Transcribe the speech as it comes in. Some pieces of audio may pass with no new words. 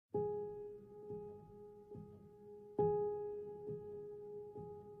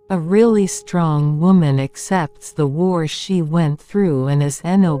A really strong woman accepts the war she went through and is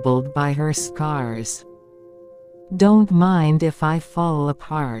ennobled by her scars. Don't mind if I fall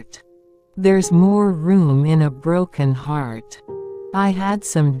apart. There's more room in a broken heart. I had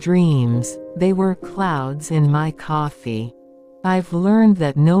some dreams, they were clouds in my coffee. I've learned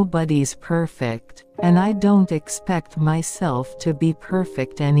that nobody's perfect, and I don't expect myself to be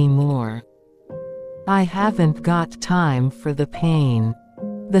perfect anymore. I haven't got time for the pain.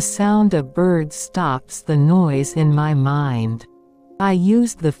 The sound of birds stops the noise in my mind. I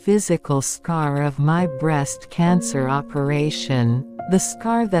used the physical scar of my breast cancer operation, the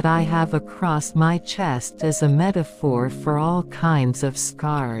scar that I have across my chest, as a metaphor for all kinds of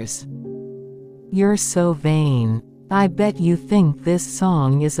scars. You're so vain. I bet you think this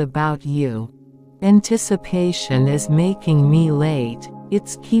song is about you. Anticipation is making me late,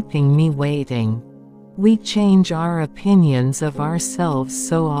 it's keeping me waiting. We change our opinions of ourselves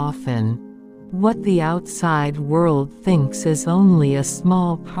so often. What the outside world thinks is only a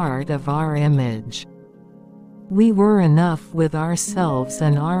small part of our image. We were enough with ourselves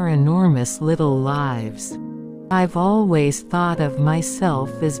and our enormous little lives. I've always thought of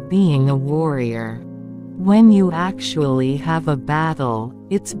myself as being a warrior. When you actually have a battle,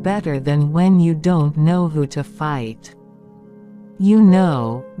 it's better than when you don't know who to fight. You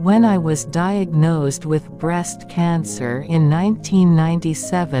know, when I was diagnosed with breast cancer in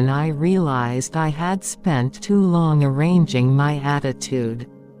 1997, I realized I had spent too long arranging my attitude.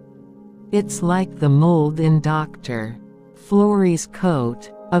 It's like the mold in Dr. Florey's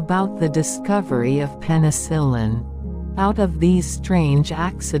quote about the discovery of penicillin. Out of these strange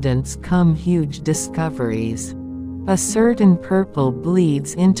accidents come huge discoveries. A certain purple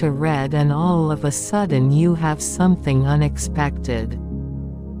bleeds into red and all of a sudden you have something unexpected.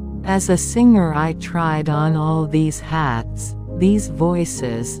 As a singer, I tried on all these hats, these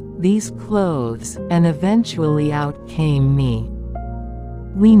voices, these clothes, and eventually out came me.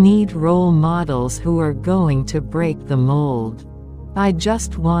 We need role models who are going to break the mold. I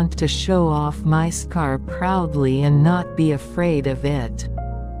just want to show off my scar proudly and not be afraid of it.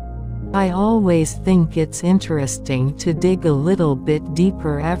 I always think it's interesting to dig a little bit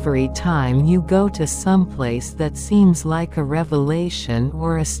deeper every time you go to someplace that seems like a revelation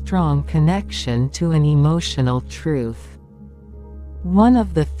or a strong connection to an emotional truth. One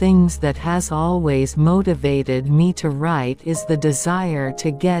of the things that has always motivated me to write is the desire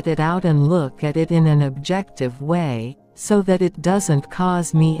to get it out and look at it in an objective way, so that it doesn't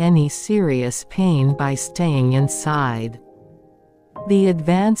cause me any serious pain by staying inside. The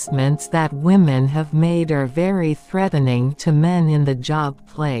advancements that women have made are very threatening to men in the job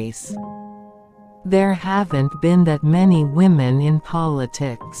place. There haven't been that many women in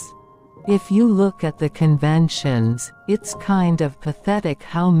politics. If you look at the conventions, it's kind of pathetic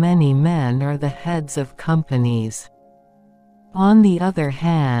how many men are the heads of companies. On the other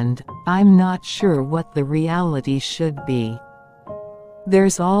hand, I'm not sure what the reality should be.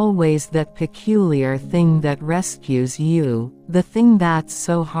 There's always that peculiar thing that rescues you, the thing that's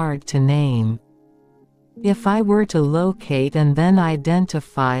so hard to name. If I were to locate and then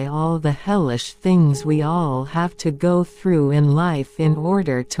identify all the hellish things we all have to go through in life in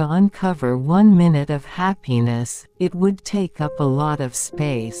order to uncover 1 minute of happiness, it would take up a lot of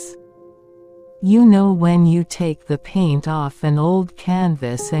space. You know, when you take the paint off an old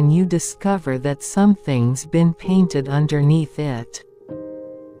canvas and you discover that something's been painted underneath it.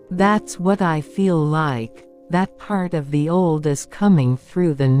 That's what I feel like, that part of the old is coming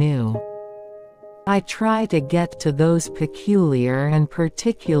through the new. I try to get to those peculiar and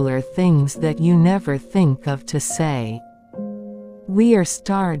particular things that you never think of to say. We are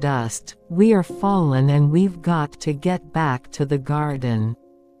stardust, we are fallen, and we've got to get back to the garden.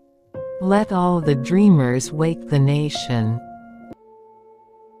 Let all the dreamers wake the nation.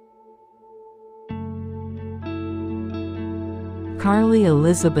 Carly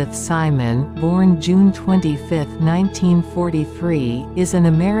Elizabeth Simon, born June 25, 1943, is an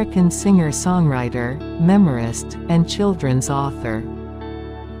American singer-songwriter, memoirist, and children's author.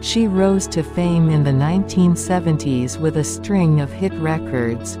 She rose to fame in the 1970s with a string of hit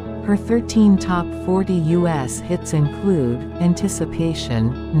records. Her 13 top 40 U.S. hits include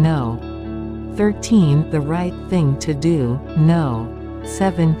Anticipation, No. 13, The Right Thing to Do, No.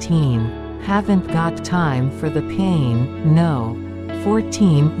 17, Haven't Got Time for the Pain, No.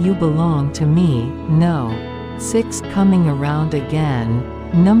 14, You Belong to Me, No. 6, Coming Around Again,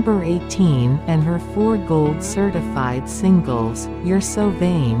 number 18, and her 4 gold certified singles, You're So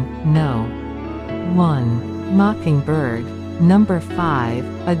Vain, No. 1, Mockingbird, number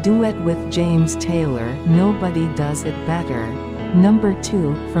 5, a duet with James Taylor, Nobody Does It Better, Number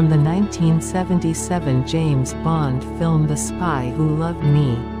 2, from the 1977 James Bond film The Spy Who Loved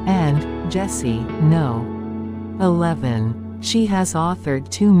Me, and Jessie, No. 11. She has authored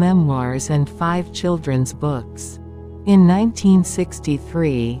 2 memoirs and 5 children's books. In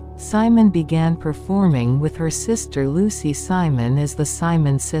 1963, Simon began performing with her sister Lucy Simon as the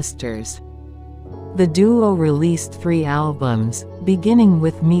Simon Sisters. The duo released 3 albums, beginning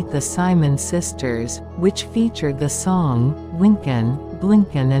with Meet the Simon Sisters, which featured the song, Winkin',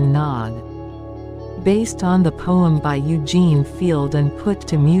 Blinkin' and Nod. Based on the poem by Eugene Field and put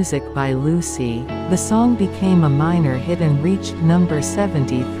to music by Lucy, the song became a minor hit and reached number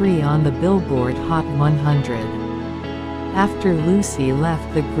 73 on the Billboard Hot 100. After Lucy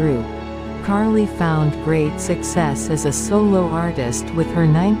left the group, Carly found great success as a solo artist with her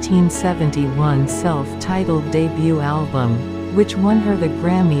 1971 self-titled debut album, which won her the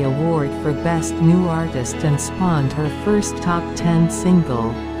Grammy Award for Best New Artist and spawned her first top 10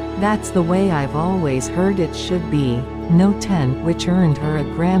 single, That's the Way I've Always Heard It Should Be, No 10, which earned her a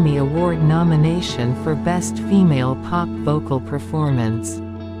Grammy Award nomination for Best Female Pop Vocal Performance.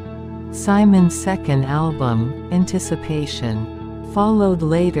 Simon's second album, Anticipation, followed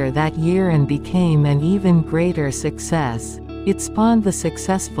later that year and became an even greater success. It spawned the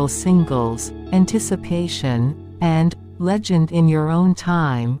successful singles, Anticipation, and Legend in Your Own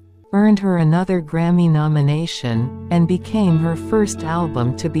Time, earned her another Grammy nomination, and became her first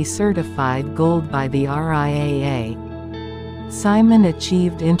album to be certified gold by the RIAA. Simon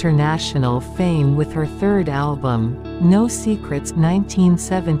achieved international fame with her third album, No Secrets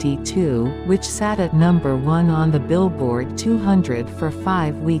 1972, which sat at number 1 on the Billboard 200 for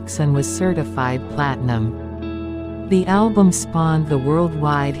 5 weeks and was certified platinum. The album spawned the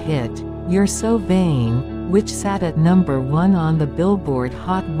worldwide hit, You're So Vain, which sat at number 1 on the Billboard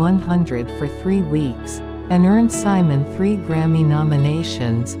Hot 100 for 3 weeks, and earned Simon 3 Grammy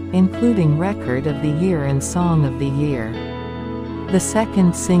nominations, including Record of the Year and Song of the Year. The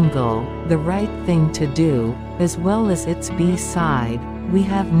second single, The Right Thing to Do, as well as its B-side, We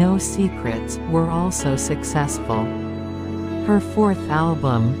Have No Secrets, were also successful. Her fourth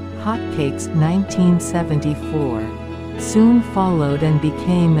album, Hotcakes 1974, soon followed and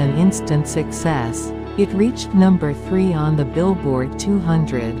became an instant success. It reached number 3 on the Billboard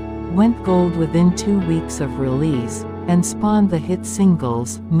 200, went gold within 2 weeks of release, and spawned the hit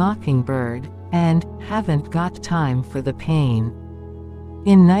singles, Mockingbird, and Haven't Got Time for the Pain.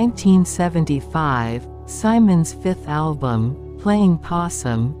 In 1975, Simon's fifth album, Playing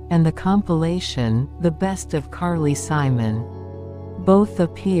Possum, and the compilation, The Best of Carlysimon, both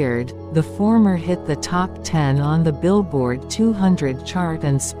appeared. The former hit the top 10 on the Billboard 200 chart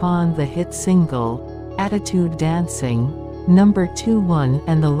and spawned the hit single, Attitude Dancing, number 21,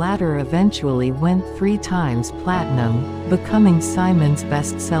 and the latter eventually went 3 times platinum, becoming Simon's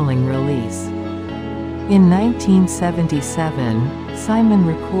best-selling release. In 1977, Simon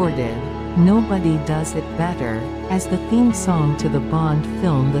recorded Nobody Does It Better as the theme song to the Bond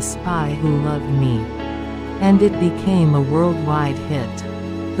film The Spy Who Loved Me, and it became a worldwide hit.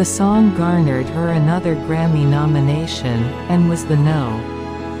 The song garnered her another Grammy nomination, and was the No.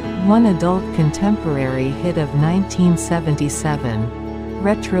 1 adult contemporary hit of 1977.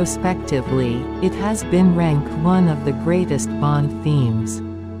 Retrospectively, it has been ranked one of the greatest Bond themes.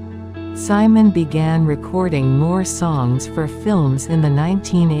 Simon began recording more songs for films in the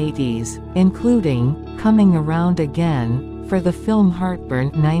 1980s, including Coming Around Again, for the film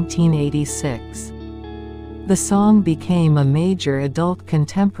Heartburn 1986. The song became a major adult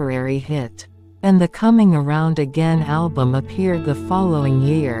contemporary hit, and the Coming Around Again album appeared the following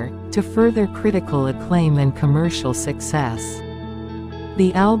year, to further critical acclaim and commercial success.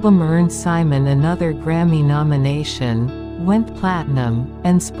 The album earned Simon another Grammy nomination, went platinum,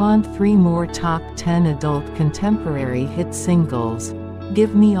 and spawned 3 more top 10 adult contemporary hit singles,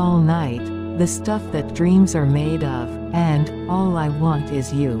 Give Me All Night, The Stuff That Dreams Are Made Of, and All I Want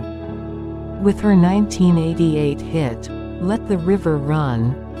Is You. With her 1988 hit, Let the River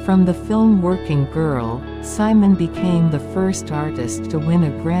Run, from the film Working Girl, Simon became the first artist to win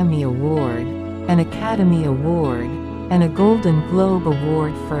a Grammy Award, an Academy Award, and a Golden Globe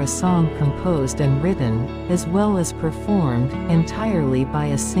Award for a song composed and written, as well as performed, entirely by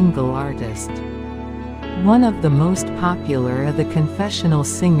a single artist. One of the most popular of the confessional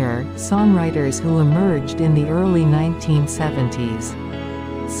singer-songwriters who emerged in the early 1970s.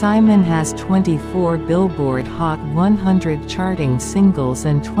 Simon has 24 Billboard Hot 100 charting singles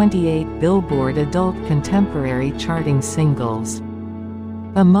and 28 Billboard Adult Contemporary charting singles.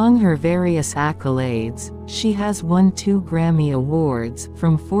 Among her various accolades, she has won 2 Grammy Awards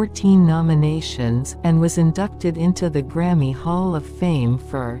from 14 nominations and was inducted into the Grammy Hall of Fame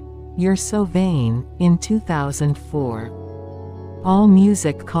for "You're So Vain" in 2004.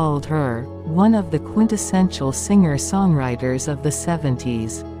 AllMusic called her one of the quintessential singer-songwriters of the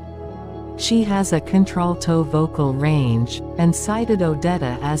 70s. She has a contralto vocal range, and cited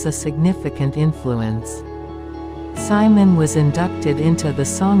Odetta as a significant influence. Simon was inducted into the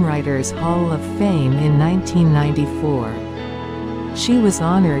Songwriters Hall of Fame in 1994. She was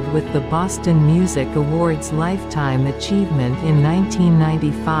honored with the Boston Music Awards Lifetime Achievement in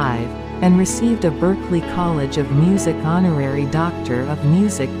 1995, and received a Berklee College of Music Honorary Doctor of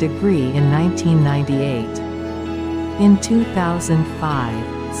Music degree in 1998. In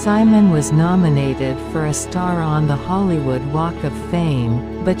 2005, Simon was nominated for a star on the Hollywood Walk of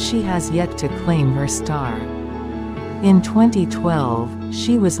Fame, but she has yet to claim her star. In 2012,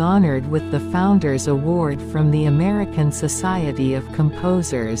 she was honored with the Founders Award from the American Society of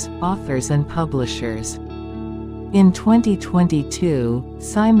Composers, Authors and Publishers. In 2022,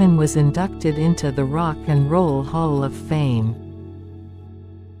 Simon was inducted into the Rock and Roll Hall of Fame.